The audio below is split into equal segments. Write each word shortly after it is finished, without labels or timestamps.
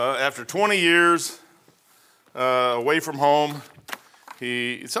After 20 years away from home,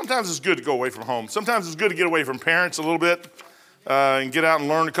 sometimes it's good to go away from home. Sometimes it's good to get away from parents a little bit and get out and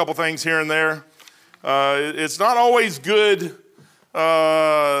learn a couple things here and there. It's not always good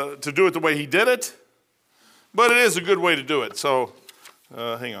to do it the way he did it, but it is a good way to do it. So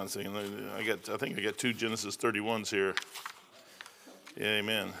hang on a second. I think I got two Genesis 31s here. Yeah,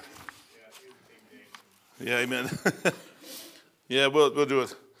 amen. Yeah, amen. Yeah, we'll do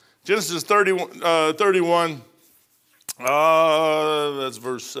it. Genesis 31, that's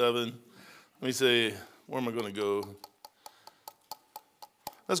verse 7. Let me say, where am I going to go?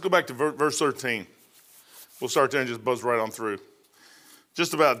 Let's go back to verse 13. We'll start there and just buzz right on through.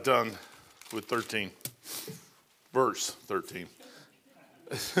 Just about done with 13. Verse 13.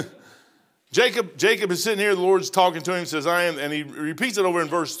 Jacob is sitting here, the Lord's talking to him, says, I am, and he repeats it over in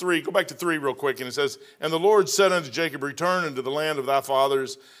verse 3. Go back to 3 real quick, and it says, and the Lord said unto Jacob, return unto the land of thy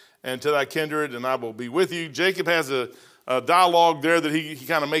fathers and to thy kindred, and I will be with you. Jacob has a dialogue there that he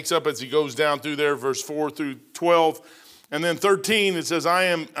kind of makes up as he goes down through there, verse 4 through 12. And then 13, it says, I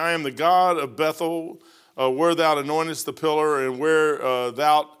am the God of Bethel, where thou anointest the pillar, and where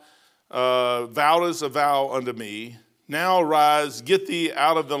thou vowedest a vow unto me. Now arise, get thee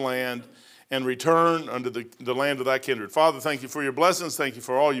out of the land, and return unto the land of thy kindred. Father, thank you for your blessings. Thank you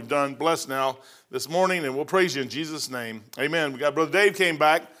for all you've done. Bless now this morning, and we'll praise you in Jesus' name. Amen. We got Brother Dave came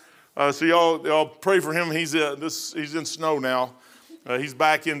back, so y'all pray for him. He's in snow now. He's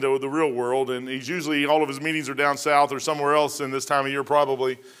back into the real world, and he's usually, all of his meetings are down south or somewhere else in this time of year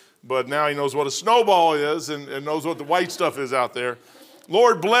probably, but now he knows what a snowball is and knows what the white stuff is out there.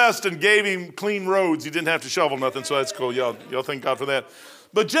 Lord blessed and gave him clean roads. He didn't have to shovel nothing, so that's cool. Y'all thank God for that.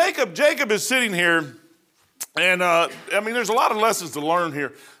 But Jacob is sitting here, and there's a lot of lessons to learn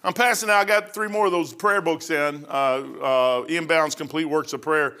here. I'm passing out. I got 3 more of those prayer books in, Ian Bound's Complete Works of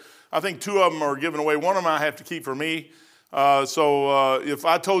Prayer. I think 2 of them are given away. One of them I have to keep for me. So if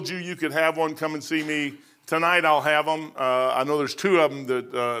I told you could have one, come and see me tonight, I'll have them. I know there's 2 of them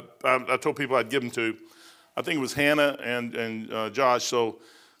that I told people I'd give them to. I think it was Hannah and Josh. So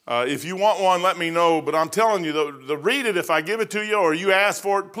if you want one, let me know. But I'm telling you, the read it if I give it to you or you ask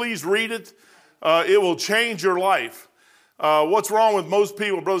for it, please read it. It will change your life. What's wrong with most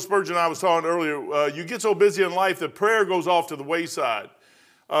people, Brother Spurgeon and I was talking earlier, you get so busy in life that prayer goes off to the wayside.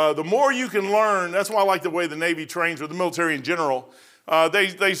 The more you can learn, that's why I like the way the Navy trains, or the military in general.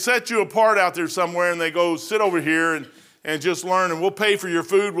 They set you apart out there somewhere and they go sit over here and just learn, and we'll pay for your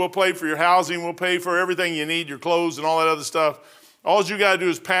food, we'll pay for your housing, we'll pay for everything you need, your clothes and all that other stuff. All you got to do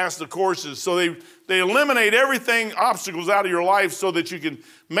is pass the courses. So they eliminate everything, obstacles out of your life so that you can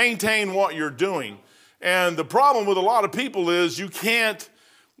maintain what you're doing. And the problem with a lot of people is you can't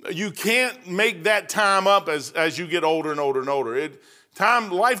make that time up as you get older and older and older.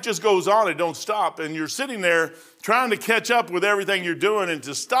 Life just goes on, it don't stop. And you're sitting there trying to catch up with everything you're doing, and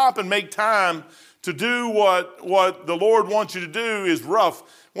to stop and make time to do what the Lord wants you to do is rough.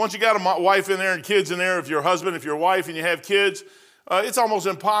 Once you got a wife in there and kids in there, if you're a husband, if you're a wife and you have kids, it's almost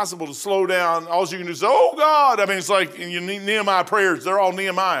impossible to slow down. All you can do is, oh God. I mean, it's like Nehemiah prayers. They're all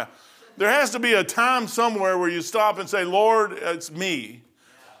Nehemiah. There has to be a time somewhere where you stop and say, Lord, it's me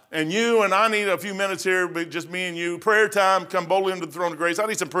and you, and I need a few minutes here, but just me and you. Prayer time, come boldly into the throne of grace. I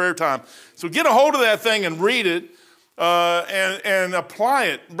need some prayer time. So get a hold of that thing and read it and apply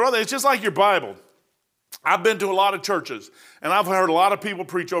it. Brother, it's just like your Bible. I've been to a lot of churches, and I've heard a lot of people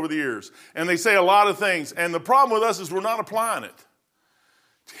preach over the years, and they say a lot of things. And the problem with us is we're not applying it.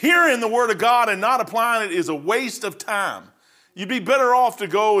 Hearing the Word of God and not applying it is a waste of time. You'd be better off to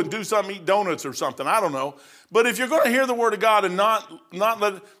go and do something, eat donuts or something. I don't know. But if you're going to hear the Word of God and not let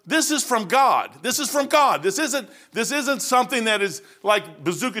it, this is from God. This is from God. This isn't something that is like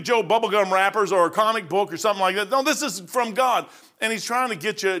Bazooka Joe bubblegum wrappers or a comic book or something like that. No, this is from God. And He's trying to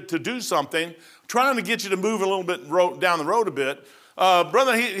get you to do something, trying to get you to move a little bit down the road a bit.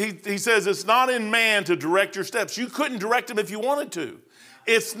 Brother, he says it's not in man to direct your steps. You couldn't direct them if you wanted to.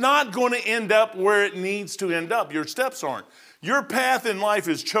 It's not going to end up where it needs to end up. Your steps aren't. Your path in life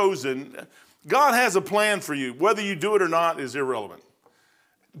is chosen. God has a plan for you. Whether you do it or not is irrelevant.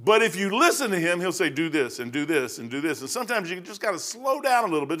 But if you listen to Him, He'll say, do this and do this and do this. And sometimes you just got to slow down a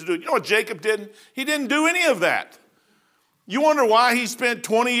little bit to do it. You know what Jacob did? He didn't do any of that. You wonder why he spent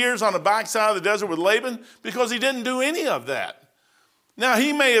 20 years on the backside of the desert with Laban? Because he didn't do any of that. Now,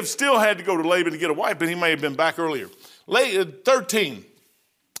 he may have still had to go to Laban to get a wife, but he may have been back earlier. 13.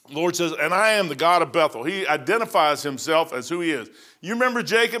 The Lord says, and I am the God of Bethel. He identifies himself as who he is. You remember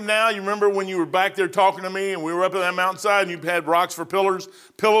Jacob now? You remember when you were back there talking to me and we were up on that mountainside and you had rocks for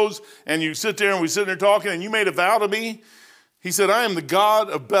pillows, and you sit there and we sitting there talking and you made a vow to me? He said, I am the God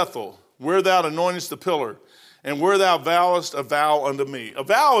of Bethel, where thou anointest the pillar, and where thou vowest a vow unto me. A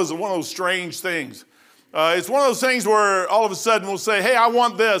vow is one of those strange things. It's one of those things where all of a sudden we'll say, hey, I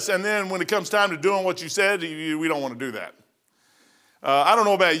want this, and then when it comes time to doing what you said, we don't want to do that. I don't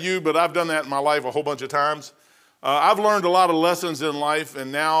know about you, but I've done that in my life a whole bunch of times. I've learned a lot of lessons in life,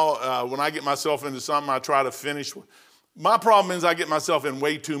 and now when I get myself into something, I try to finish. My problem is I get myself in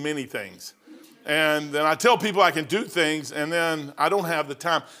way too many things. And then I tell people I can do things, and then I don't have the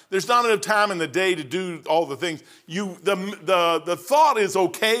time. There's not enough time in the day to do all the things. The thought is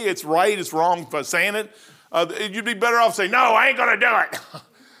okay, it's right, it's wrong for saying it. You'd be better off saying, no, I ain't going to do it.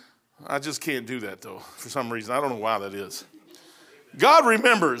 I just can't do that, though, for some reason. I don't know why that is. God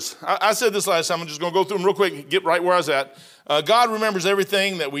remembers. I said this last time. I'm just going to go through them real quick and get right where I was at. God remembers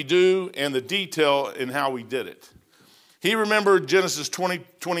everything that we do and the detail in how we did it. He remembered Genesis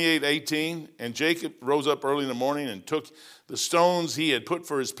 28:18, and Jacob rose up early in the morning and took the stones he had put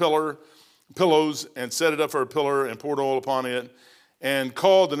for his pillows and set it up for a pillar and poured oil upon it and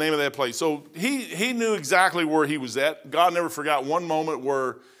called the name of that place. So he knew exactly where he was at. God never forgot one moment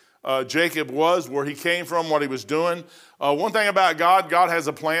where Jacob was, where he came from, what he was doing. One thing about God, God has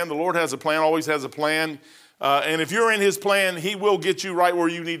a plan. The Lord has a plan, always has a plan. And if you're in his plan, he will get you right where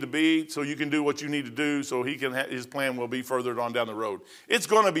you need to be so you can do what you need to do so his plan will be further on down the road. It's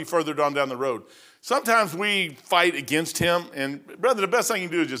going to be further on down the road. Sometimes we fight against him, and brother, the best thing you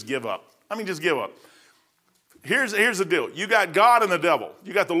can do is just give up. I mean, just give up. Here's the deal. You got God and the devil.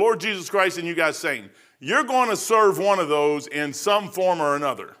 You got the Lord Jesus Christ and you got Satan. You're going to serve one of those in some form or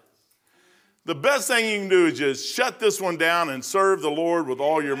another. The best thing you can do is just shut this one down and serve the Lord with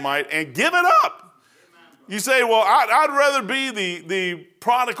all your might and give it up. You say, well, I'd rather be the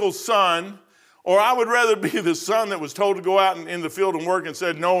prodigal son, or I would rather be the son that was told to go out in the field and work and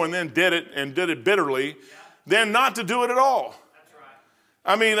said no and then did it bitterly than not to do it at all. That's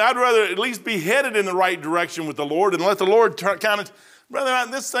right. I mean, I'd rather at least be headed in the right direction with the Lord and let the Lord kind of,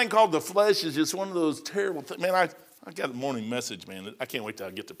 brother, this thing called the flesh is just one of those terrible things. Man, I got a morning message, man. I can't wait till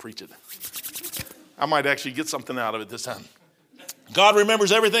I get to preach it. I might actually get something out of it this time. God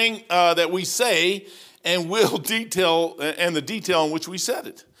remembers everything that we say and will detail, and the detail in which we said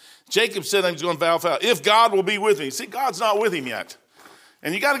it. Jacob said he was going to vow, if God will be with me. See, God's not with him yet.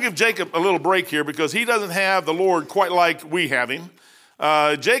 And you got to give Jacob a little break here because he doesn't have the Lord quite like we have him.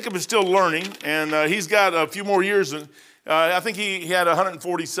 Jacob is still learning, and he's got a few more years. I think he had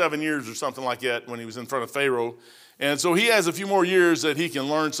 147 years or something like that when he was in front of Pharaoh. And so he has a few more years that he can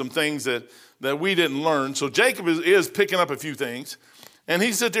learn some things that we didn't learn. So Jacob is picking up a few things. And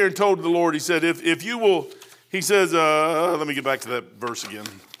he sat there and told the Lord, he said, if you will, he says, let me get back to that verse again,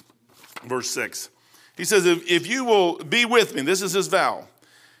 verse 6. He says, if you will be with me, this is his vow,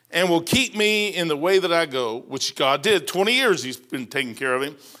 and will keep me in the way that I go, which God did. 20 years he's been taking care of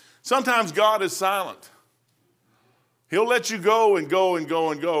him. Sometimes God is silent. He'll let you go and go and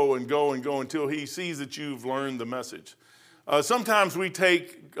go and go and go and go until he sees that you've learned the message. Sometimes we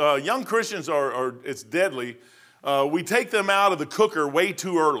take, young Christians it's deadly. We take them out of the cooker way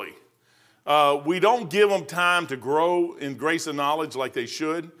too early. We don't give them time to grow in grace and knowledge like they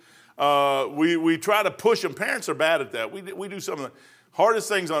should. We try to push them. Parents are bad at that. We do some of the hardest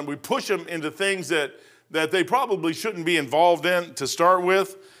things on. We push them into things that they probably shouldn't be involved in to start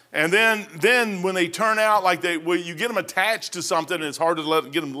with. And then when they turn out like you get them attached to something, and it's hard to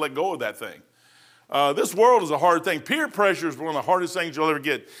get them to let go of that thing. This world is a hard thing. Peer pressure is one of the hardest things you'll ever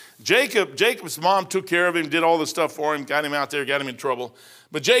get. Jacob's mom took care of him, did all this stuff for him, got him out there, got him in trouble.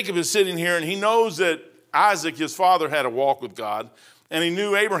 But Jacob is sitting here, and he knows that Isaac, his father, had a walk with God, and he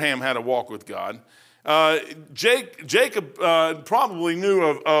knew Abraham had a walk with God. Jacob probably knew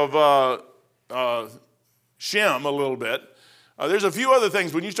of Shem a little bit. There's a few other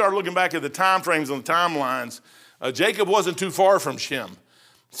things. When you start looking back at the time frames on the timelines, Jacob wasn't too far from Shem.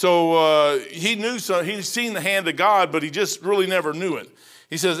 So he's seen the hand of God, but he just really never knew it.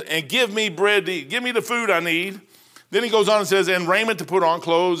 He says, and give me bread to eat. Give me the food I need. Then he goes on and says, and raiment to put on,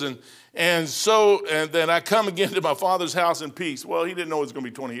 clothes. And then I come again to my father's house in peace. Well, he didn't know it was going to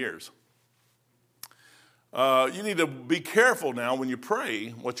be 20 years. You need to be careful now when you pray,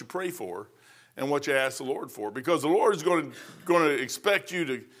 what you pray for and what you ask the Lord for. Because the Lord is going to expect you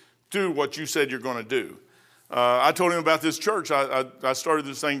to do what you said you're going to do. I told him about this church. I started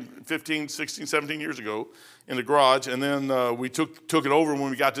this thing 15, 16, 17 years ago in the garage, and then we took it over when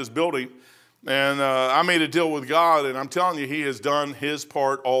we got this building, and I made a deal with God, and I'm telling you, he has done his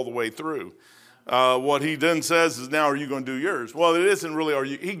part all the way through. What he then says is, now are you going to do yours? Well, it isn't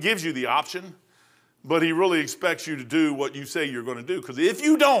really, he gives you the option, but he really expects you to do what you say you're going to do, because if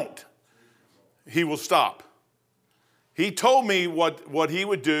you don't, he will stop. He told me what he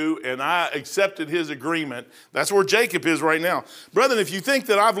would do, and I accepted his agreement. That's where Jacob is right now. Brethren, if you think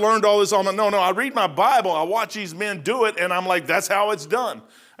that I've learned all this on my, no, I read my Bible, I watch these men do it, and I'm like, that's how it's done.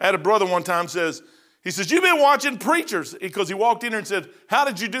 I had a brother one time he says, you've been watching preachers, because he walked in there and said, how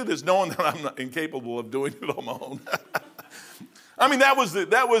did you do this, knowing that I'm not incapable of doing it on my own? I mean, that was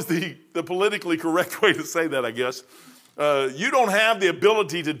the politically correct way to say that, I guess. You don't have the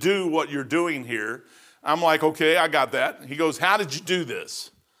ability to do what you're doing here. I'm like, okay, I got that. He goes, how did you do this?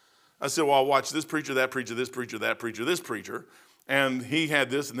 I said, well, I watched this preacher, that preacher, this preacher, that preacher, this preacher. And he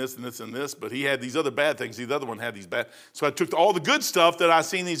had this and this and this and this, but he had these other bad things. The other one had these bad. So I took all the good stuff that I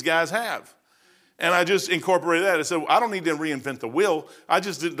seen these guys have. And I just incorporated that. I said, well, I don't need to reinvent the wheel. I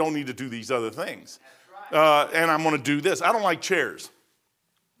just don't need to do these other things. And I'm going to do this. I don't like chairs.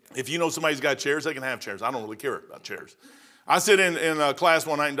 If you know somebody's got chairs, they can have chairs. I don't really care about chairs. I sit in class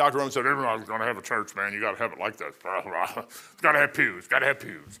one night, and Dr. Roman said, everybody's going to have a church, man. You got to have it like this. It's got to have pews. Got to have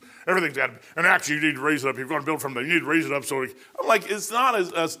pews. Everything's got to, and actually, you need to raise it up. If you're going to build from there, you need to raise it up. So I'm like, it's not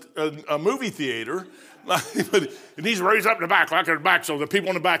a movie theater. It needs to raise up in the back, like in the back, so the people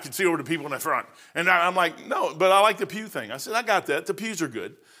in the back can see over the people in the front. And I'm like, no, but I like the pew thing. I said, I got that. The pews are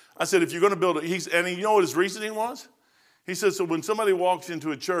good. I said, if you're going to build it, and you know what his reasoning was? He said, so when somebody walks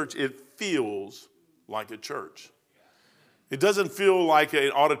into a church, it feels like a church. It doesn't feel like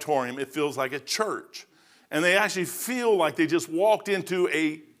an auditorium. It feels like a church. And they actually feel like they just walked into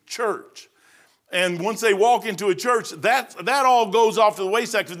a church. And once they walk into a church, that all goes off to the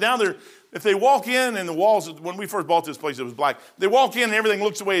wayside. Because now if they walk in and the walls, when we first bought this place, it was black. They walk in and everything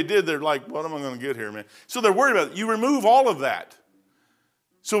looks the way it did. They're like, what am I going to get here, man? So they're worried about it. You remove all of that.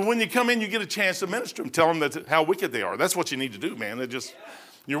 So when you come in, you get a chance to minister them. Tell them how wicked they are. That's what you need to do, man.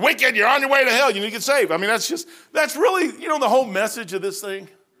 You're wicked. You're on your way to hell. You need to get saved. I mean, that's really, the whole message of this thing.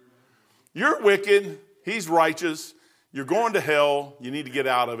 You're wicked. He's righteous. You're going to hell. You need to get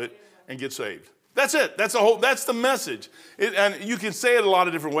out of it and get saved. That's it. That's the message. And you can say it a lot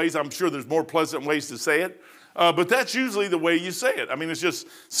of different ways. I'm sure there's more pleasant ways to say it. But that's usually the way you say it. I mean, it's just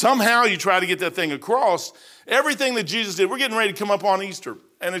somehow you try to get that thing across. Everything that Jesus did, we're getting ready to come up on Easter,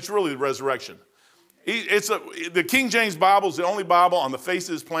 and it's really the resurrection. The King James Bible is the only Bible on the face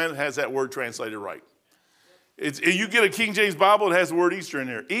of this planet that has that word translated right. You get a King James Bible, it has the word Easter in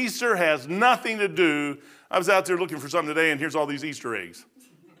there. Easter has nothing to do. I was out there looking for something today, and here's all these Easter eggs.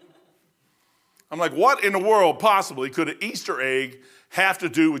 I'm like, what in the world possibly could an Easter egg have to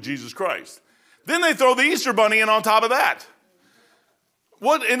do with Jesus Christ? Then they throw the Easter bunny in on top of that.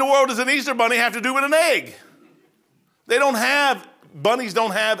 What in the world does an Easter bunny have to do with an egg? Bunnies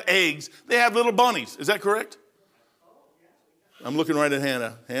don't have eggs. They have little bunnies. Is that correct? I'm looking right at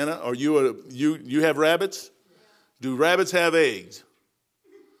Hannah. Hannah, are you have rabbits? Do rabbits have eggs?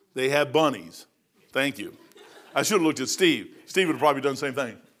 They have bunnies. Thank you. I should have looked at Steve. Steve would have probably done the same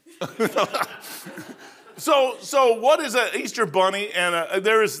thing. So what is an Easter bunny? And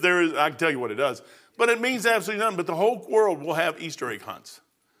there is. I can tell you what it does. But it means absolutely nothing. But the whole world will have Easter egg hunts.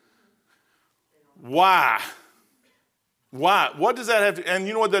 Why? Why? What does that have to? And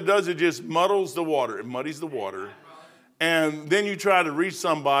you know what that does? It just muddles the water. It muddies the water. And then you try to reach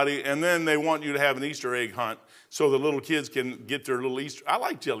somebody, and then they want you to have an Easter egg hunt so the little kids can get their little Easter. I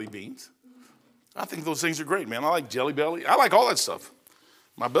like jelly beans. I think those things are great, man. I like Jelly Belly. I like all that stuff.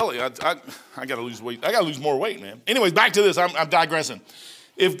 My belly, I got to lose weight. I got to lose more weight, man. Anyways, back to this. I'm digressing.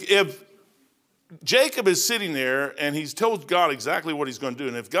 If Jacob is sitting there and he's told God exactly what he's going to do,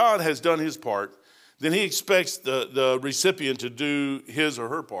 and if God has done his part, then he expects the recipient to do his or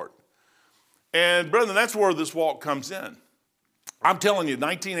her part. And, brethren, that's where this walk comes in. I'm telling you,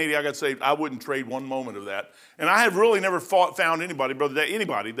 1980, I got saved. I wouldn't trade one moment of that. And I have really never found anybody, brother,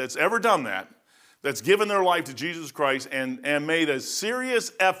 anybody that's ever done that, that's given their life to Jesus Christ and made a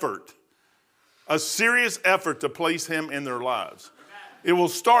serious effort to place him in their lives. It will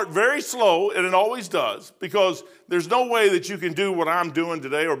start very slow, and it always does, because there's no way that you can do what I'm doing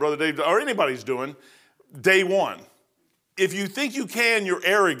today or Brother Dave or anybody's doing day one. If you think you can, you're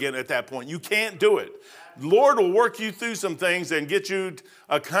arrogant at that point. You can't do it. The Lord will work you through some things and get you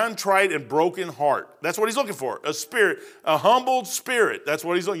a contrite and broken heart. That's what he's looking for, a spirit, a humbled spirit. That's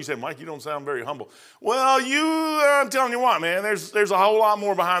what he's looking for. You say, Mike, you don't sound very humble. Well, I'm telling you what, man, there's a whole lot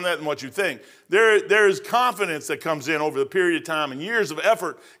more behind that than what you think. There is confidence that comes in over the period of time, and years of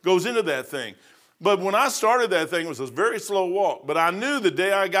effort goes into that thing. But when I started that thing, it was a very slow walk. But I knew the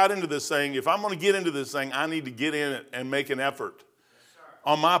day I got into this thing, if I'm going to get into this thing, I need to get in it and make an effort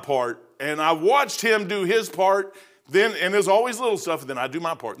on my part. And I watched him do his part. Then, and there's always little stuff, and then I do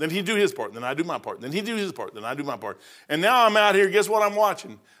my part. Then he'd do his part, then I do my part. Then he'd do his part, then I do my part. And now I'm out here, guess what I'm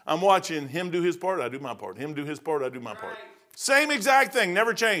watching? I'm watching him do his part, I do my part. Him do his part, I do my part. Same exact thing,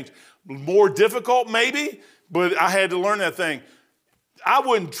 never changed. More difficult maybe, but I had to learn that thing. I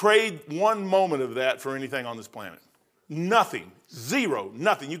wouldn't trade one moment of that for anything on this planet. Nothing, zero,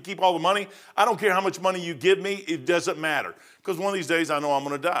 nothing. You keep all the money. I don't care how much money you give me, it doesn't matter. Because one of these days I know I'm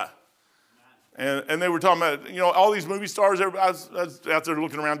going to die. And they were talking about, all these movie stars, I was out there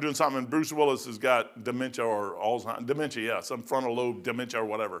looking around doing something, and Bruce Willis has got dementia or Alzheimer's, dementia, some frontal lobe dementia or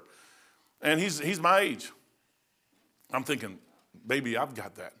whatever. And he's my age. I'm thinking, baby, I've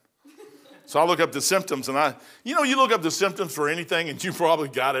got that. So I look up the symptoms, and you look up the symptoms for anything, and you probably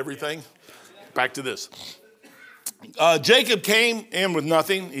got everything. Back to this. Jacob came in with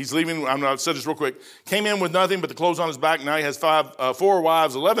nothing. He's leaving, I'll say this real quick. Came in with nothing but the clothes on his back. Now he has 4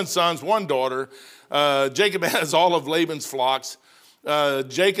 wives, 11 sons, 1 daughter. Jacob has all of Laban's flocks.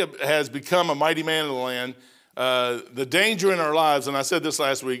 Jacob has become a mighty man in the land. The danger in our lives, and I said this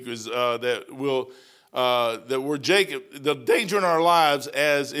last week, is that we're Jacob. The danger in our lives,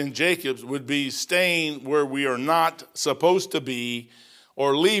 as in Jacob's, would be staying where we are not supposed to be,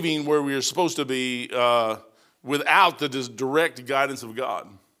 or leaving where we are supposed to be, without the direct guidance of God.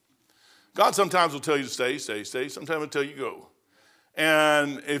 God sometimes will tell you to stay. Sometimes he'll tell you go.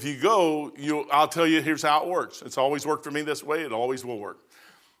 And if you go, I'll tell you, here's how it works. It's always worked for me this way. It always will work.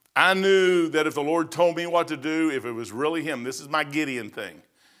 I knew that if the Lord told me what to do, if it was really him, this is my Gideon thing.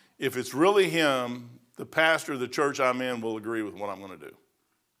 If it's really him, the pastor of the church I'm in will agree with what I'm going to do.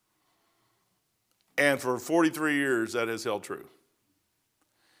 And for 43 years, that has held true.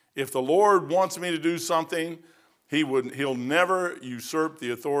 If the Lord wants me to do something, he'll never usurp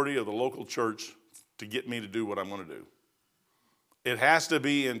the authority of the local church to get me to do what I'm going to do. It has to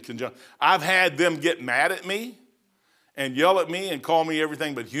be in conjunction. I've had them get mad at me and yell at me and call me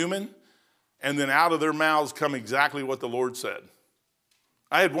everything but human, and then out of their mouths come exactly what the Lord said.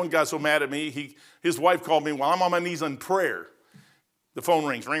 I had one guy so mad at me, his wife called me while I'm on my knees in prayer. The phone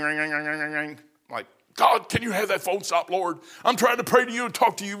rings, ring, ring, ring, ring, ring, ring, ring. I'm like, God, can you have that phone stop, Lord? I'm trying to pray to you and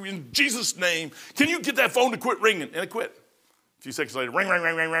talk to you in Jesus' name. Can you get that phone to quit ringing? And it quit. A few seconds later, ring, ring,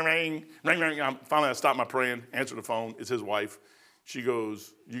 ring, ring, ring, ring, ring, ring. Finally, I stopped my praying, answered the phone. It's his wife. She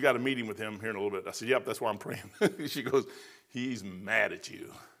goes, you got a meeting with him here in a little bit. I said, yep, that's why I'm praying. She goes, he's mad at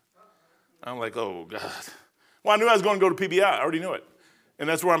you. I'm like, oh, God. Well, I knew I was going to go to PBI. I already knew it. And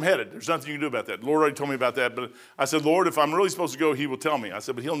that's where I'm headed. There's nothing you can do about that. The Lord already told me about that. But I said, Lord, if I'm really supposed to go, he will tell me. I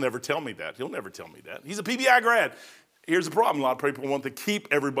said, but he'll never tell me that. He'll never tell me that. He's a PBI grad. Here's the problem. A lot of people want to keep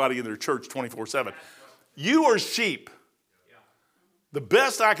everybody in their church 24/7. You are sheep. The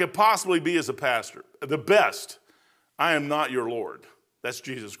best I could possibly be as a pastor, the best, I am not your Lord. That's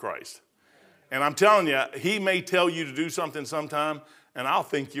Jesus Christ. And I'm telling you, he may tell you to do something sometime, and I'll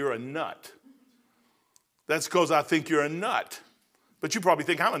think you're a nut. That's because I think you're a nut. But you probably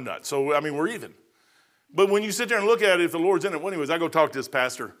think I'm a nut, so, we're even. But when you sit there and look at it, if the Lord's in it, well, anyways, I go talk to this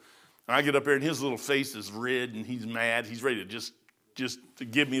pastor, and I get up there, and his little face is red, and he's mad. He's ready to just to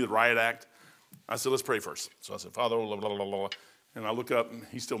give me the riot act. I said, let's pray first. So I said, Father, blah, blah, blah, blah. And I look up, and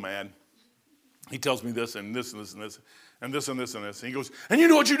he's still mad. He tells me this, and this, and this, and this, and this, and this, and this. And he goes, and you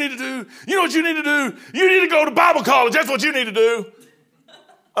know what you need to do? You know what you need to do? You need to go to Bible college. That's what you need to do.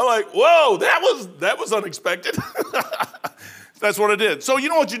 I'm like, whoa, that was unexpected. That's what I did. So you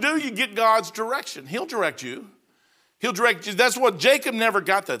know what you do? You get God's direction. He'll direct you. He'll direct you. That's what Jacob never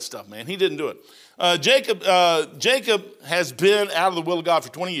got that stuff, man. He didn't do it. Jacob has been out of the will of God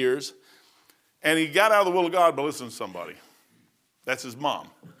for 20 years, and he got out of the will of God by listening to somebody. That's his mom.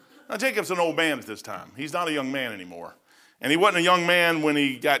 Now, Jacob's an old man at this time. He's not a young man anymore. And he wasn't a young man when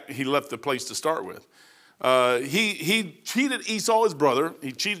he left the place to start with. He cheated Esau, his brother.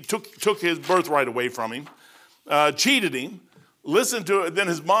 He took his birthright away from him, cheated him. Listen to it. Then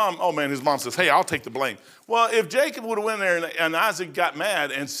his mom says, hey, I'll take the blame. Well, if Jacob would have went there and Isaac got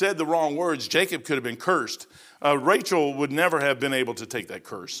mad and said the wrong words, Jacob could have been cursed. Rachel would never have been able to take that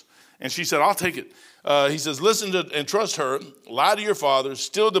curse. And she said, I'll take it. He says, listen to and trust her, lie to your father,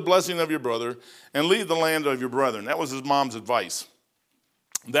 steal the blessing of your brother, and leave the land of your brethren. That was his mom's advice.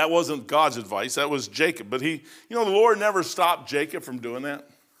 That wasn't God's advice. That was Jacob. But the Lord never stopped Jacob from doing that.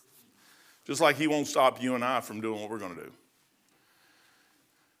 Just like he won't stop you and I from doing what we're going to do.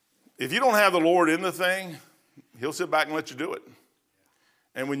 If you don't have the Lord in the thing, he'll sit back and let you do it.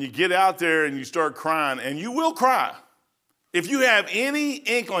 And when you get out there and you start crying, and you will cry, if you have any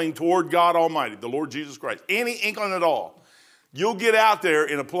inkling toward God Almighty, the Lord Jesus Christ, any inkling at all, you'll get out there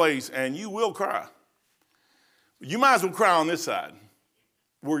in a place and you will cry. You might as well cry on this side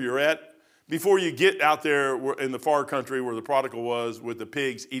where you're at, before you get out there in the far country where the prodigal was with the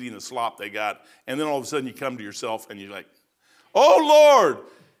pigs eating the slop they got, and then all of a sudden you come to yourself and you're like, oh, Lord.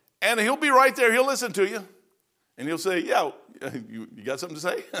 And he'll be right there. He'll listen to you. And he'll say, yeah, you got something to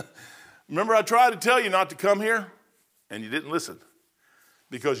say? Remember I tried to tell you not to come here? And you didn't listen.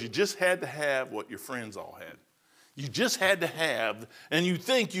 Because you just had to have what your friends all had. You just had to have, and you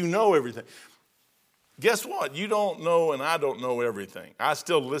think you know everything. Guess what? You don't know and I don't know everything. I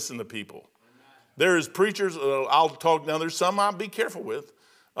still listen to people. There's preachers I'll talk, now there's some I'll be careful with,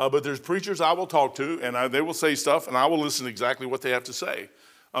 but there's preachers I will talk to and they will say stuff and I will listen to exactly what they have to say.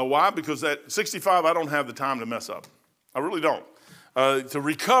 Why? Because at 65 I don't have the time to mess up. I really don't. To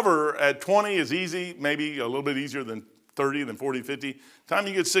recover at 20 is easy, maybe a little bit easier than 30, than 40, 50. Time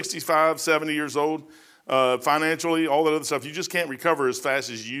you get 65, 70 years old, financially, all that other stuff, you just can't recover as fast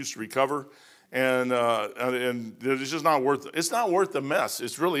as you used to recover. And it's just not worth it. It's not worth the mess.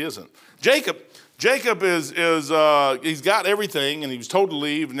 It really isn't. Jacob is he's got everything, and he was told to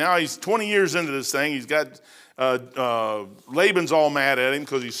leave. Now he's 20 years into this thing. He's got Laban's all mad at him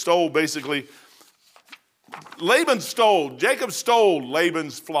because he stole basically. Jacob stole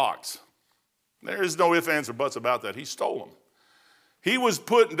Laban's flocks. There is no ifs, ands, or buts about that. He stole them. He was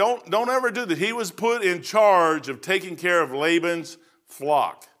put. Don't ever do that. He was put in charge of taking care of Laban's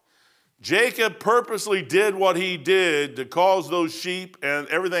flock. Jacob purposely did what he did to cause those sheep and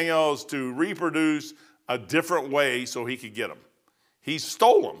everything else to reproduce a different way so he could get them. He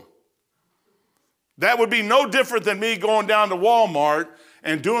stole them. That would be no different than me going down to Walmart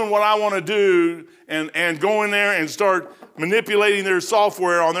and doing what I want to do and go in there and start manipulating their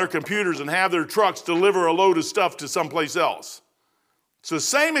software on their computers and have their trucks deliver a load of stuff to someplace else. It's the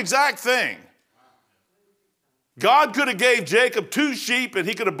same exact thing. God could have gave Jacob 2 sheep and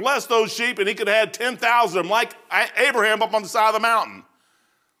he could have blessed those sheep and he could have had 10,000 of them like Abraham up on the side of the mountain.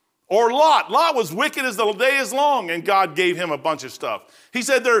 Or Lot. Lot was wicked as the day is long and God gave him a bunch of stuff. He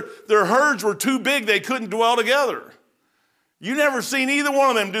said their herds were too big, they couldn't dwell together. You never seen either one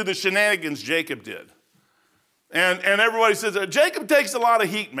of them do the shenanigans Jacob did. And everybody says, Jacob takes a lot of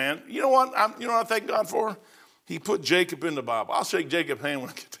heat, man. You know what? I thank God for? He put Jacob in the Bible. I'll shake Jacob's hand when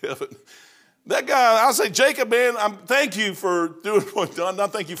I get to heaven. That guy, I'll say, Jacob, man, thank you for doing what you've done.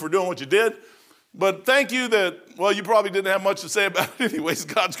 Not thank you for doing what you did, but thank you that, well, you probably didn't have much to say about it anyways.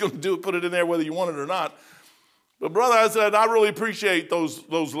 God's going to do it, put it in there whether you want it or not. But brother, I said, I really appreciate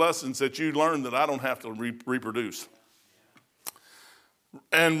those lessons that you learned that I don't have to reproduce.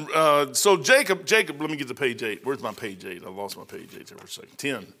 And so Jacob, let me get to page 8. Where's my page 8? I lost my page 8 there for a second.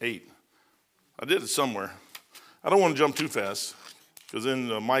 10, 8. I did it somewhere. I don't want to jump too fast because then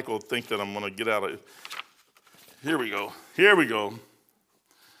Michael will think that I'm going to get out of it. Here we go.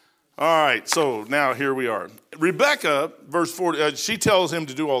 All right, so now here we are. Rebecca, verse 40, she tells him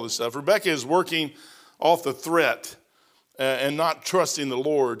to do all this stuff. Rebecca is working off the threat and not trusting the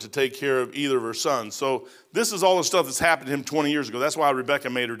Lord to take care of either of her sons. So this is all the stuff that's happened to him 20 years ago. That's why Rebecca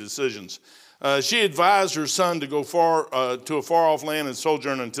made her decisions. She advised her son to go to a far-off land and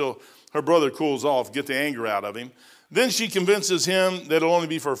sojourn until her brother cools off, get the anger out of him. Then she convinces him that it'll only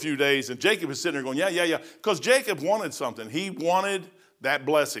be for a few days. And Jacob is sitting there going, yeah. Because Jacob wanted something. He wanted that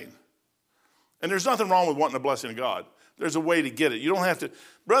blessing. And there's nothing wrong with wanting the blessing of God. There's a way to get it. You don't have to,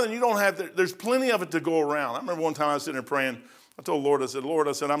 brother, there's plenty of it to go around. I remember one time I was sitting there praying. I told the Lord,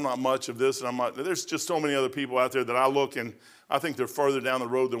 I said, I'm not much of this. And there's just so many other people out there that I look and I think they're further down the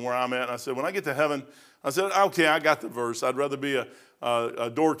road than where I'm at. And I said, when I get to heaven, I said, okay, I got the verse. I'd rather be a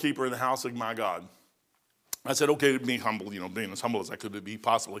doorkeeper in the house of my God. I said, okay, being humble, being as humble as I could be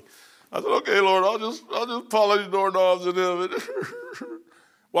possibly. I said, okay, Lord, I'll just polish the doorknobs and everything.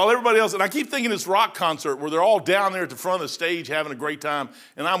 While everybody else, and I keep thinking this rock concert where they're all down there at the front of the stage having a great time,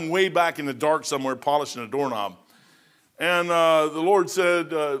 and I'm way back in the dark somewhere polishing a doorknob. And the Lord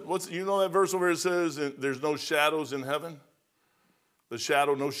said, that verse over here says, there's no shadows in heaven? No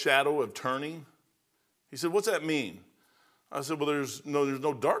shadow of turning? He said, what's that mean? I said, well, there's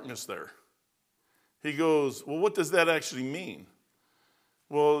no darkness there. He goes, well, what does that actually mean?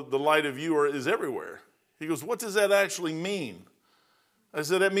 Well, the light of you is everywhere. He goes, what does that actually mean? I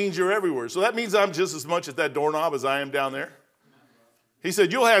said, that means you're everywhere. So that means I'm just as much at that doorknob as I am down there? He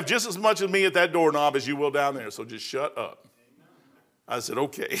said, you'll have just as much of me at that doorknob as you will down there, so just shut up. I said,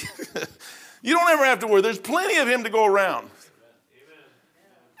 okay. You don't ever have to worry. There's plenty of him to go around.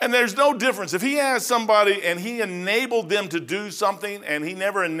 And there's no difference. If he has somebody and he enabled them to do something and he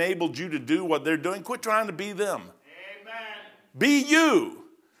never enabled you to do what they're doing, quit trying to be them. Amen. Be you.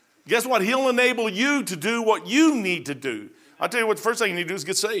 Guess what? He'll enable you to do what you need to do. I'll tell you what, the first thing you need to do is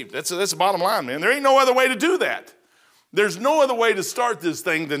get saved. That's the bottom line, man. There ain't no other way to do that. There's no other way to start this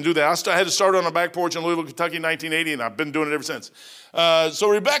thing than do that. I had to start on a back porch in Louisville, Kentucky in 1980, and I've been doing it ever since. So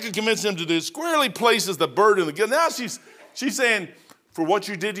Rebekah convinced him to do, squarely places the burden of the guilt. Now she's saying, for what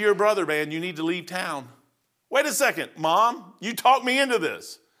you did to your brother, man, you need to leave town. Wait a second, Mom, you talked me into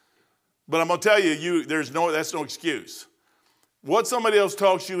this. But I'm going to tell you, that's no excuse. What somebody else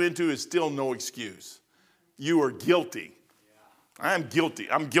talks you into is still no excuse. You are guilty. I am guilty.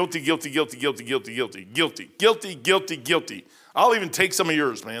 I'm guilty. I'll even take some of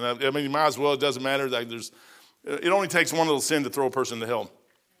yours, man. I mean, you might as well. It doesn't matter. It only takes one little sin to throw a person to hell.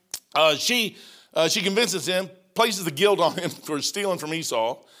 She convinces him, places the guilt on him for stealing from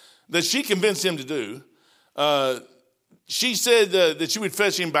Esau, that she convinced him to do. She said that she would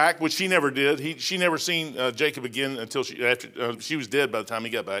fetch him back, which she never did. She never seen Jacob again until she was dead by the time he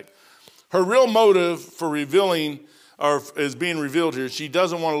got back. Her real motive for revealing or is being revealed here, she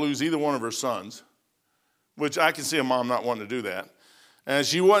doesn't want to lose either one of her sons, which I can see a mom not wanting to do that. And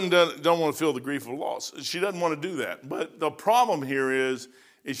she don't want to feel the grief of loss. She doesn't want to do that. But the problem here is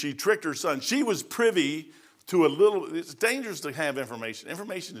she tricked her son. She was privy to it's dangerous to have information.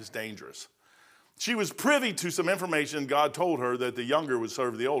 Information is dangerous. She was privy to some information. God told her that the younger would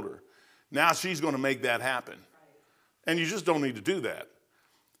serve the older. Now she's going to make that happen. And you just don't need to do that.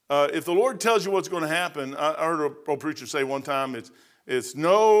 If the Lord tells you what's going to happen, I heard a old preacher say one time, it's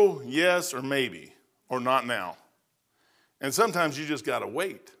no, yes, or maybe, or not now. And sometimes you just got to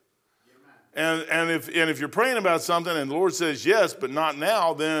wait. And if you're praying about something and the Lord says yes, but not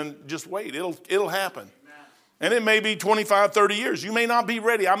now, then just wait. It'll happen. And it may be 25, 30 years. You may not be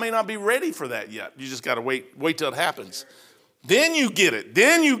ready. I may not be ready for that yet. You just got to wait till it happens. Then you get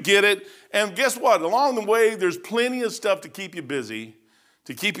it. And guess what? Along the way, there's plenty of stuff to keep you busy,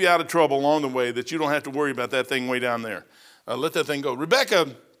 to keep you out of trouble along the way, that you don't have to worry about that thing way down there. Let that thing go.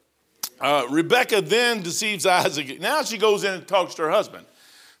 Rebekah then deceives Isaac. Now she goes in and talks to her husband.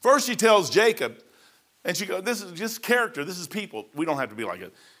 First she tells Jacob, and she goes, this is just character. This is people. We don't have to be like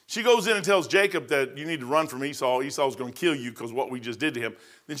it. She goes in and tells Jacob that you need to run from Esau. Esau's going to kill you because what we just did to him.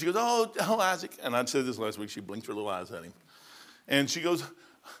 Then she goes, oh, Isaac. And I said this last week. She blinked her little eyes at him. And she goes,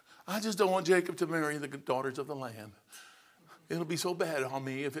 I just don't want Jacob to marry the daughters of the land. It'll be so bad on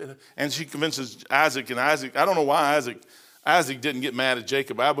me. And she convinces Isaac, and Isaac, I don't know why Isaac didn't get mad at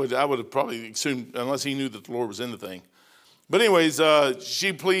Jacob. I would have probably assumed, unless he knew that the Lord was in the thing. But anyways,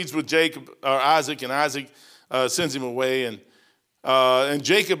 she pleads with Isaac, and Isaac sends him away, and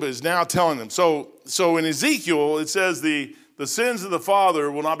Jacob is now telling them. So in Ezekiel, it says the sins of the father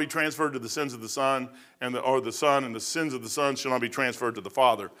will not be transferred to the sins of the son, or the son, and the sins of the son shall not be transferred to the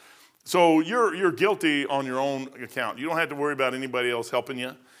father. So you're guilty on your own account. You don't have to worry about anybody else helping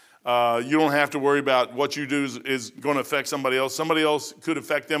you. You don't have to worry about what you do is going to affect somebody else. Somebody else could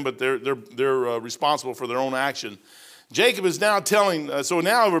affect them, but they're responsible for their own action. Jacob is now telling. So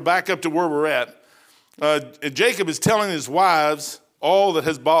now we're back up to where we're at. Jacob is telling his wives all that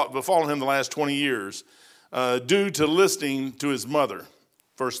has befallen him the last 20 years due to listening to his mother.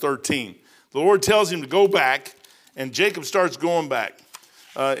 Verse 13. The Lord tells him to go back, and Jacob starts going back.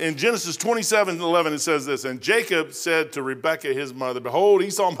 In Genesis 27:11, it says this, and Jacob said to Rebekah, his mother, behold,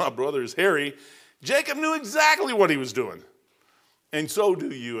 Esau, my brother, is hairy. Jacob knew exactly what he was doing. And so do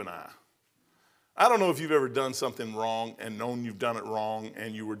you and I. I don't know if you've ever done something wrong and known you've done it wrong,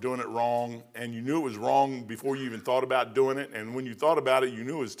 and you were doing it wrong, and you knew it was wrong before you even thought about doing it, and when you thought about it, you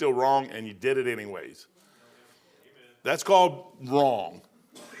knew it was still wrong, and you did it anyways. That's called wrong.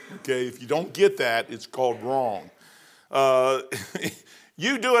 Okay, if you don't get that, it's called wrong.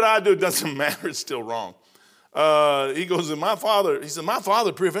 You do it, I do it, doesn't matter, it's still wrong. He said, my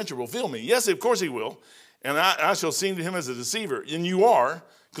father peradventure will fail me. Yes, of course he will. And I shall seem to him as a deceiver. And you are,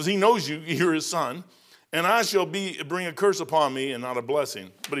 because he knows you're his son. And I shall bring a curse upon me and not a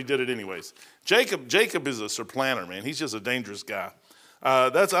blessing. But he did it anyways. Jacob is a supplanter, man. He's just a dangerous guy.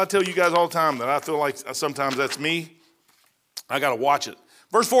 I tell you guys all the time that I feel like sometimes that's me. I got to watch it.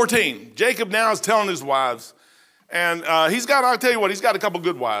 Verse 14, Jacob now is telling his wives, and I'll tell you what, he's got a couple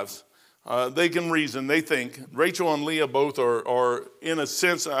good wives. They can reason, they think. Rachel and Leah both are in a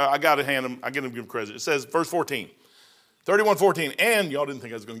sense, I got to give them credit. It says, verse 14, 31:14, and y'all didn't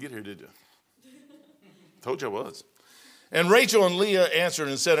think I was going to get here, did you? Told you I was. And Rachel and Leah answered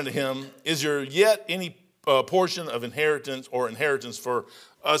and said unto him, is there yet any portion of inheritance for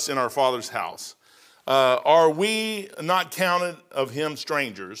us in our father's house? Are we not counted of him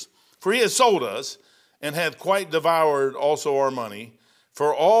strangers? For he has sold us, and hath quite devoured also our money.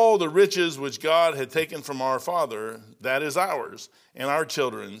 For all the riches which God had taken from our father, that is ours, and our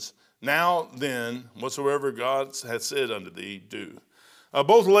children's. Now then, whatsoever God hath said unto thee, do.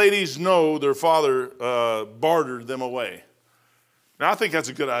 Both ladies know their father bartered them away. Now, I think that's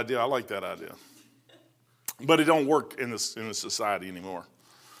a good idea. I like that idea. But it don't work in this society anymore.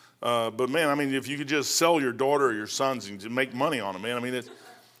 But man, I mean, if you could just sell your daughter or your sons and make money on them, man,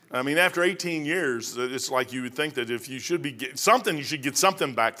 I mean, after 18 years, it's like you would think that if you should be getting something, you should get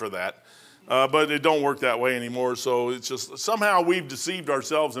something back for that. But it don't work that way anymore. So it's just somehow we've deceived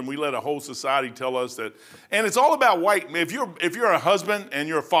ourselves and we let a whole society tell us that. And it's all about white. If you're a husband and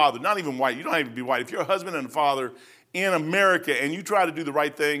you're a father, not even white, you don't have to be white. If you're a husband and a father in America and you try to do the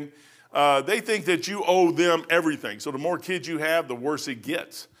right thing, they think that you owe them everything. So the more kids you have, the worse it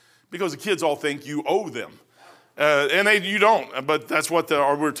gets. Because the kids all think you owe them. And you don't, but that's what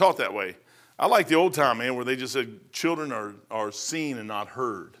we're taught that way. I like the old time, man, where they just said children are seen and not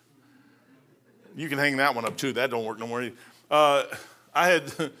heard. You can hang that one up too. That don't work no more.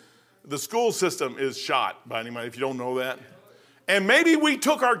 The school system is shot by anybody, if you don't know that. And maybe we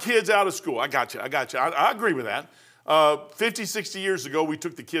took our kids out of school. I got you. I agree with that. 50, 60 years ago, we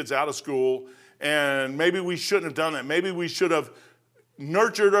took the kids out of school, and maybe we shouldn't have done that. Maybe we should have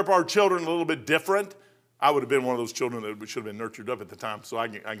nurtured up our children a little bit different. I would have been one of those children that should have been nurtured up at the time, so I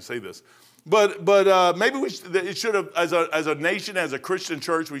can say this. But maybe it should have, as a nation, as a Christian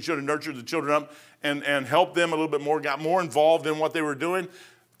church, we should have nurtured the children up and helped them a little bit more, got more involved in what they were doing.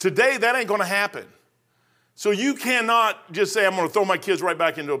 Today, that ain't going to happen. So you cannot just say, I'm going to throw my kids right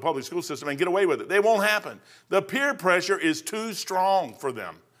back into a public school system and get away with it. They won't happen. The peer pressure is too strong for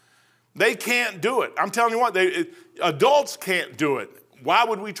them. They can't do it. I'm telling you what, adults can't do it. Why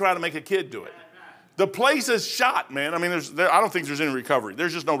would we try to make a kid do it? The place is shot, man. I mean, I don't think there's any recovery.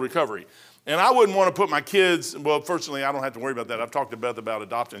 There's just no recovery. And I wouldn't want to put my kids, well, fortunately, I don't have to worry about that. I've talked to Beth about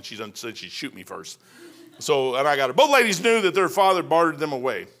adopting, and she said she'd shoot me first. So, and I got her. Both ladies knew that their father bartered them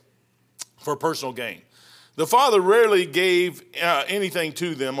away for personal gain. The father rarely gave anything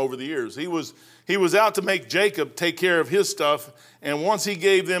to them over the years. He was out to make Jacob take care of his stuff, and once he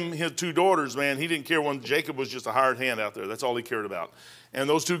gave them his two daughters, man, he didn't care when Jacob was just a hired hand out there. That's all he cared about. And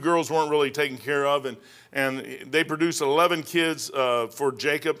those two girls weren't really taken care of, and they produced 11 kids for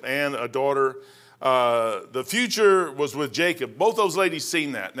Jacob and a daughter. The future was with Jacob. Both those ladies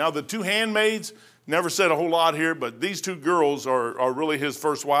seen that. Now, the two handmaids never said a whole lot here, but these two girls are really his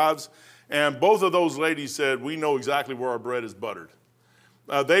first wives. And both of those ladies said, we know exactly where our bread is buttered.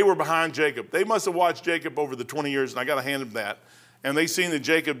 They were behind Jacob. They must have watched Jacob over the 20 years, and I got to hand them that. And they seen that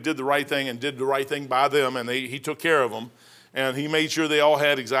Jacob did the right thing and did the right thing by them, and he took care of them. And he made sure they all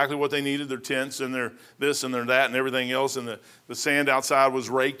had exactly what they needed, their tents and their this and their that and everything else. And the sand outside was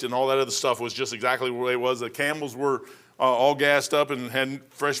raked and all that other stuff was just exactly where it was. The camels were all gassed up and had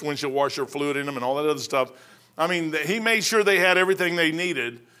fresh windshield washer fluid in them and all that other stuff. I mean, he made sure they had everything they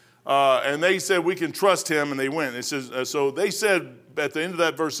needed. And they said, we can trust him, and they went. It says, so they said at the end of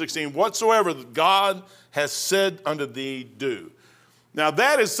that verse 16, whatsoever God has said unto thee, do. Now,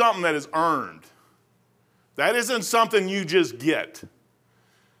 that is something that is earned. That isn't something you just get.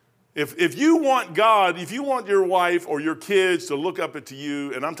 If you want God, if you want your wife or your kids to look up to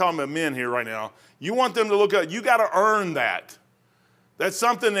you, and I'm talking about men here right now, you want them to look up, you got to earn that. That's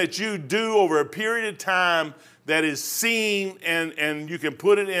something that you do over a period of time that is seen and you can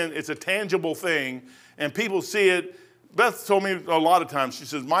put it in, it's a tangible thing, and people see it. Beth told me a lot of times, she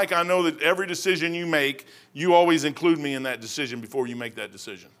says, Mike, I know that every decision you make, you always include me in that decision before you make that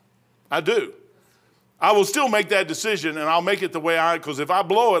decision. I do. I will still make that decision, and I'll make it the way because if I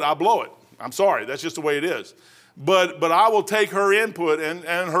blow it, I blow it. I'm sorry, that's just the way it is. But I will take her input, and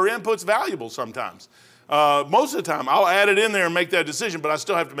her input's valuable sometimes. Most of the time, I'll add it in there and make that decision, but I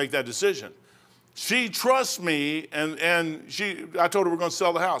still have to make that decision. She trusts me, and I told her we're going to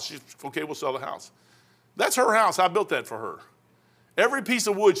sell the house. She's, okay, we'll sell the house. That's her house. I built that for her. Every piece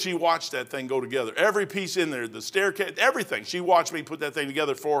of wood, she watched that thing go together. Every piece in there, the staircase, everything. She watched me put that thing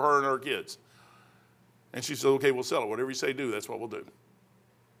together for her and her kids. And she said, okay, we'll sell it. Whatever you say do, that's what we'll do.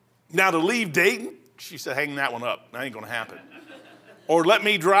 Now, to leave Dayton, she said, hang that one up. That ain't going to happen. Or let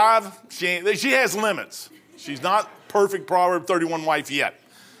me drive. She has limits. She's not perfect Proverb 31 wife yet.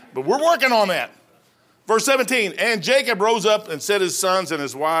 But we're working on that. Verse 17, and Jacob rose up and set his sons and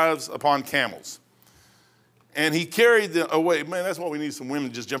his wives upon camels. And he carried them away. Man, that's what we need, some women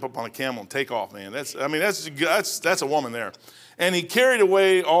to just jump up on a camel and take off, man. That's a woman there. And he carried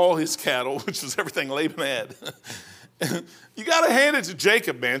away all his cattle, which was everything Laban had. You got to hand it to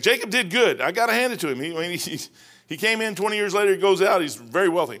Jacob, man. Jacob did good. I got to hand it to him. He came in 20 years later. He goes out. He's very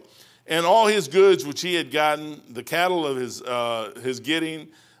wealthy. And all his goods, which he had gotten, the cattle of his getting,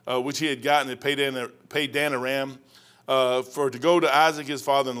 which he had gotten at Padan Aram, for to go to Isaac his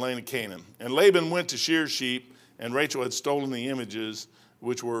father in the land of Canaan. And Laban went to shear sheep, and Rachel had stolen the images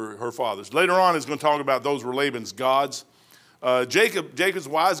which were her father's. Later on, he's going to talk about those were Laban's gods. Jacob's a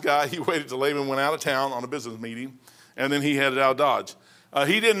wise guy. He waited till Laban went out of town on a business meeting, and then he headed out of Dodge.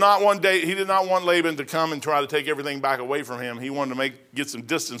 He did not want Laban to come and try to take everything back away from him. He wanted to get some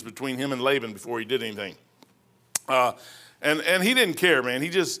distance between him and Laban before he did anything. And he didn't care, man. He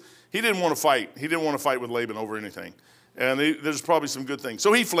didn't want to fight. He didn't want to fight with Laban over anything. And there's probably some good things.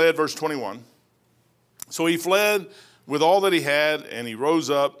 So he fled, verse 21. So he fled with all that he had, and he rose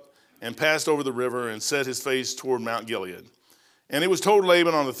up and passed over the river and set his face toward Mount Gilead. And it was told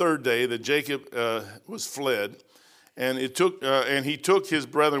Laban on the third day that Jacob was fled, and he took his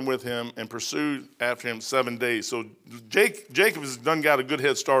brethren with him and pursued after him 7 days. So Jacob has done got a good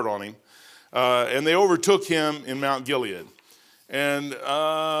head start on him, and they overtook him in Mount Gilead. And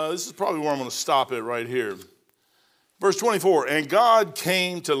this is probably where I'm going to stop it right here. Verse 24, and God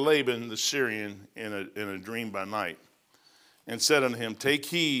came to Laban the Syrian in a dream by night, and said unto him, take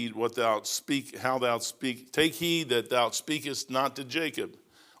heed how thou speak. Take heed that thou speakest not to Jacob,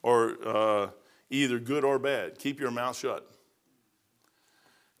 or either good or bad. Keep your mouth shut.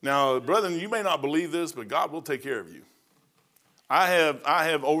 Now, brethren, you may not believe this, but God will take care of you. I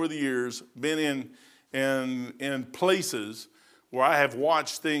have over the years been in places where I have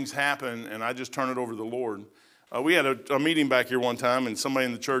watched things happen, and I just turn it over to the Lord. We had a meeting back here one time, and somebody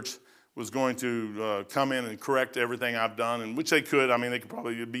in the church was going to come in and correct everything I've done, and which they could. I mean,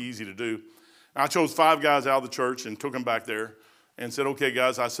 it'd be easy to do. I chose 5 guys out of the church and took them back there and said, okay,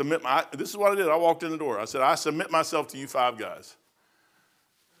 guys, this is what I did. I walked in the door. I said, I submit myself to you 5 guys.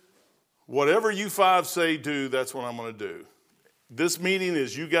 Whatever you 5 say do, that's what I'm going to do. This meeting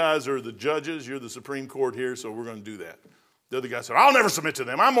is you guys are the judges. You're the Supreme Court here, so we're going to do that. The other guy said, I'll never submit to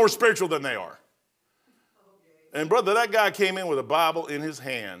them. I'm more spiritual than they are. And brother, that guy came in with a Bible in his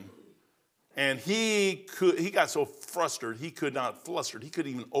hand, and he got so frustrated, he couldn't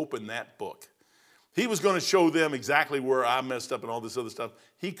even open that book. He was going to show them exactly where I messed up and all this other stuff.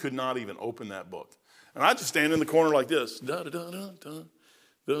 He could not even open that book. And I just stand in the corner like this. Da, da, da, da, da,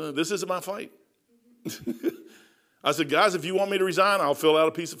 da. This isn't my fight. I said, guys, if you want me to resign, I'll fill out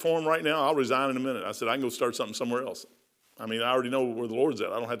a piece of form right now. I'll resign in a minute. I said, I can go start something somewhere else. I mean, I already know where the Lord's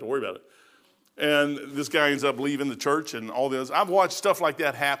at. I don't have to worry about it. And this guy ends up leaving the church and all this. I've watched stuff like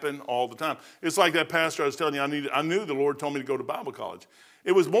that happen all the time. It's like that pastor I was telling you, I knew the Lord told me to go to Bible college.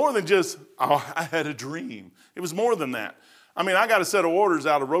 It was more than just, I had a dream. It was more than that. I mean, I got a set of orders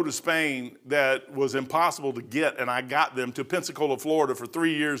out of Rota, Spain that was impossible to get, and I got them to Pensacola, Florida for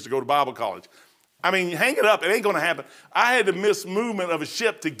 3 years to go to Bible college. I mean, hang it up. It ain't going to happen. I had to miss movement of a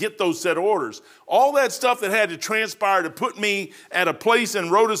ship to get those set of orders. All that stuff that had to transpire to put me at a place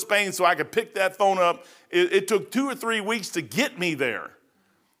in Rota, Spain so I could pick that phone up, it took 2 or 3 weeks to get me there.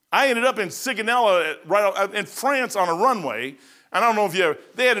 I ended up in Sigonella, right in France on a runway. I don't know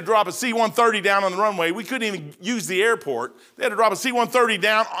if they had to drop a C-130 down on the runway. We couldn't even use the airport. They had to drop a C-130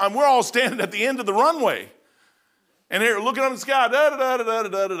 down, and we're all standing at the end of the runway. And they're looking up in the sky,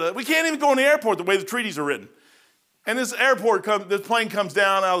 da-da-da-da-da-da-da. We can't even go in the airport the way the treaties are written. And this plane comes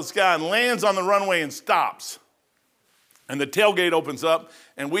down out of the sky and lands on the runway and stops. And the tailgate opens up,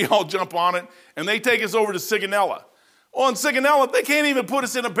 and we all jump on it, and they take us over to Sigonella. Oh, in Sigonella, they can't even put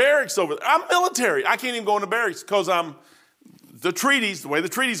us in a barracks over there. I'm military. I can't even go in the barracks because the way the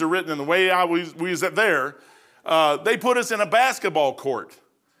treaties are written and the way we was there, they put us in a basketball court.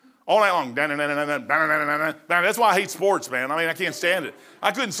 All night long. That's why I hate sports, man. I mean, I can't stand it.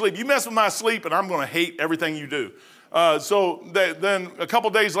 I couldn't sleep. You mess with my sleep, and I'm going to hate everything you do. So then a couple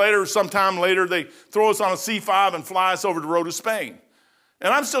days later, sometime later, they throw us on a C-5 and fly us over to Rota, Spain.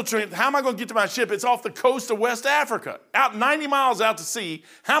 And I'm still trying, how am I going to get to my ship? It's off the coast of West Africa, out 90 miles out to sea.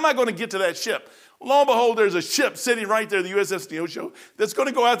 How am I going to get to that ship? Lo and behold, there's a ship sitting right there, the USS Neosho, that's going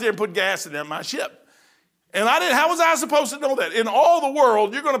to go out there and put gas in my ship. And how was I supposed to know that? In all the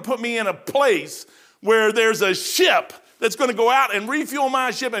world, you're going to put me in a place where there's a ship that's going to go out and refuel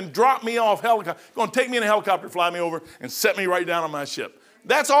my ship and drop me off helicopter. Going to take me in a helicopter, fly me over, and set me right down on my ship.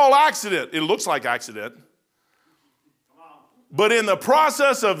 That's all accident. It looks like accident. But in the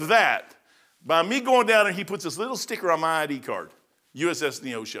process of that, by me going down there, he puts this little sticker on my ID card, USS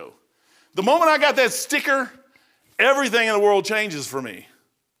Neosho. The moment I got that sticker, everything in the world changes for me.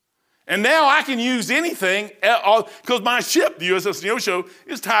 And now I can use anything because my ship, the USS Neosho,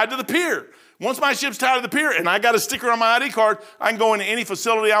 is tied to the pier. Once my ship's tied to the pier and I got a sticker on my ID card, I can go into any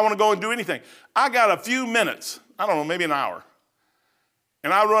facility I want to go and do anything. I got a few minutes, I don't know, maybe an hour.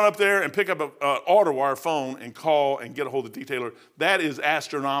 And I run up there and pick up an auto wire phone and call and get a hold of the detailer. That is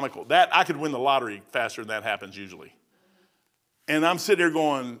astronomical. I could win the lottery faster than that happens usually. And I'm sitting there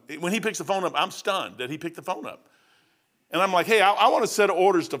going, when he picks the phone up, I'm stunned that he picked the phone up. And I'm like, hey, I want to set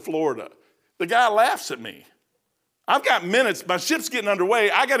orders to Florida. The guy laughs at me. I've got minutes. My ship's getting underway.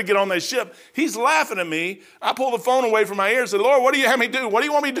 I got to get on that ship. He's laughing at me. I pull the phone away from my ear and say, Lord, what do you have me do? What do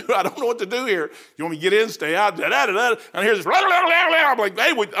you want me to do? I don't know what to do here. You want me to get in, stay out, da-da-da-da. And I hear this, I'm like,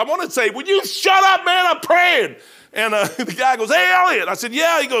 hey, I want to say, would you shut up, man? I'm praying. And the guy goes, hey, Elliot. I said,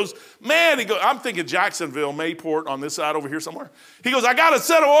 yeah. He goes, man. He goes, I'm thinking Jacksonville, Mayport on this side over here somewhere. He goes, I got a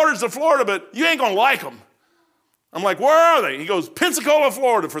set of orders to Florida, but you ain't going to like them. I'm like, where are they? He goes, Pensacola,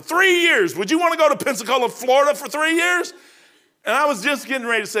 Florida, for 3 years. Would you want to go to Pensacola, Florida for 3 years? And I was just getting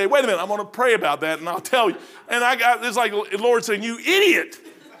ready to say, wait a minute, I'm going to pray about that, and I'll tell you. And it's like the Lord saying, you idiot.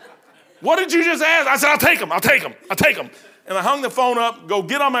 What did you just ask? I said, I'll take them. And I hung the phone up, go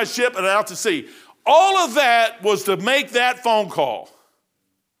get on my ship, and out to sea. All of that was to make that phone call.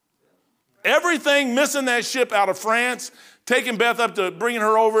 Everything missing that ship out of France, taking Beth up to bringing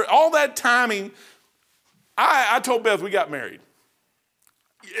her over, all that timing. I told Beth we got married.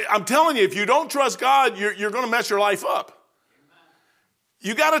 I'm telling you, if you don't trust God, you're going to mess your life up.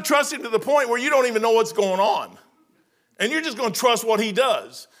 You got to trust him to the point where you don't even know what's going on. And you're just going to trust what he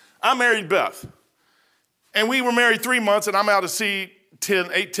does. I married Beth. And we were married 3 months, and I'm out to sea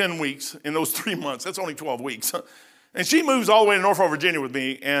 10 weeks in those 3 months. That's only 12 weeks. And she moves all the way to Norfolk, Virginia with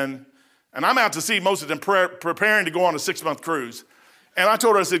me, and I'm out to sea most of them preparing to go on a 6-month cruise. And I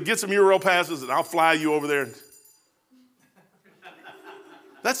told her, I said, get some Euro passes and I'll fly you over there.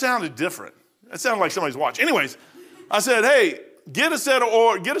 That sounded different. That sounded like somebody's watch. Anyways, I said, hey, get a set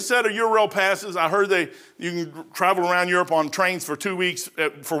of Euro passes. I heard you can travel around Europe on trains for 2 weeks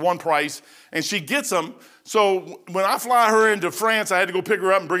for one price. And she gets them. So when I fly her into France, I had to go pick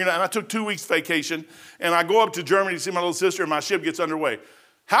her up and bring her out. And I took 2 weeks vacation. And I go up to Germany to see my little sister, and my ship gets underway.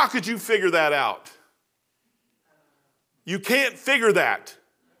 How could you figure that out? You can't figure that.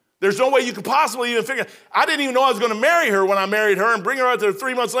 There's no way you could possibly even figure it. I didn't even know I was going to marry her when I married her and bring her out there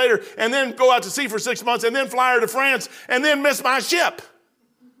 3 months later and then go out to sea for 6 months and then fly her to France and then miss my ship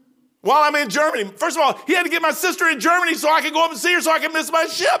while I'm in Germany. First of all, he had to get my sister in Germany so I could go up and see her so I could miss my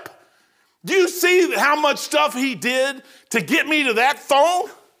ship. Do you see how much stuff he did to get me to that phone?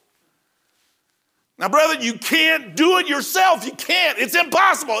 Now, brother, you can't do it yourself. You can't. It's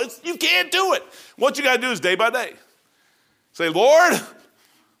impossible. You can't do it. What you got to do is day by day. Say, Lord,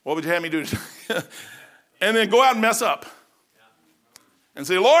 what would you have me do? And then go out and mess up. And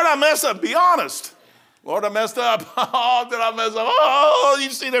say, Lord, I messed up. Be honest. Lord, I messed up. Oh, did I mess up? Oh,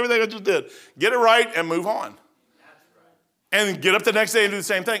 you've seen everything I just did. Get it right and move on. And get up the next day and do the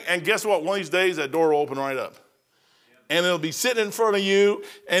same thing. And guess what? One of these days, that door will open right up. And it'll be sitting in front of you,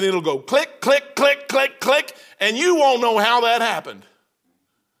 and it'll go click, click, click, click, click, and you won't know how that happened.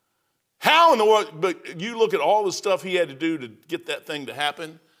 How in the world? But you look at all the stuff he had to do to get that thing to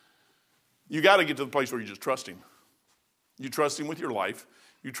happen. You got to get to the place where you just trust him. You trust him with your life.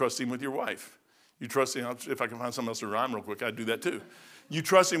 You trust him with your wife. You trust him. If I can find something else to rhyme real quick, I'd do that too. You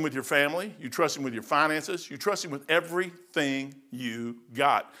trust him with your family. You trust him with your finances. You trust him with everything you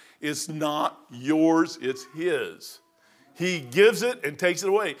got. It's not yours. It's his. He gives it and takes it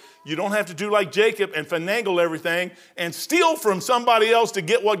away. You don't have to do like Jacob and finagle everything and steal from somebody else to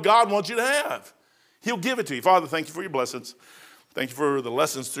get what God wants you to have. He'll give it to you. Father, thank you for your blessings. Thank you for the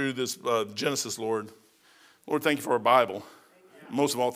lessons through this Genesis, Lord. Lord, thank you for our Bible. Most of all,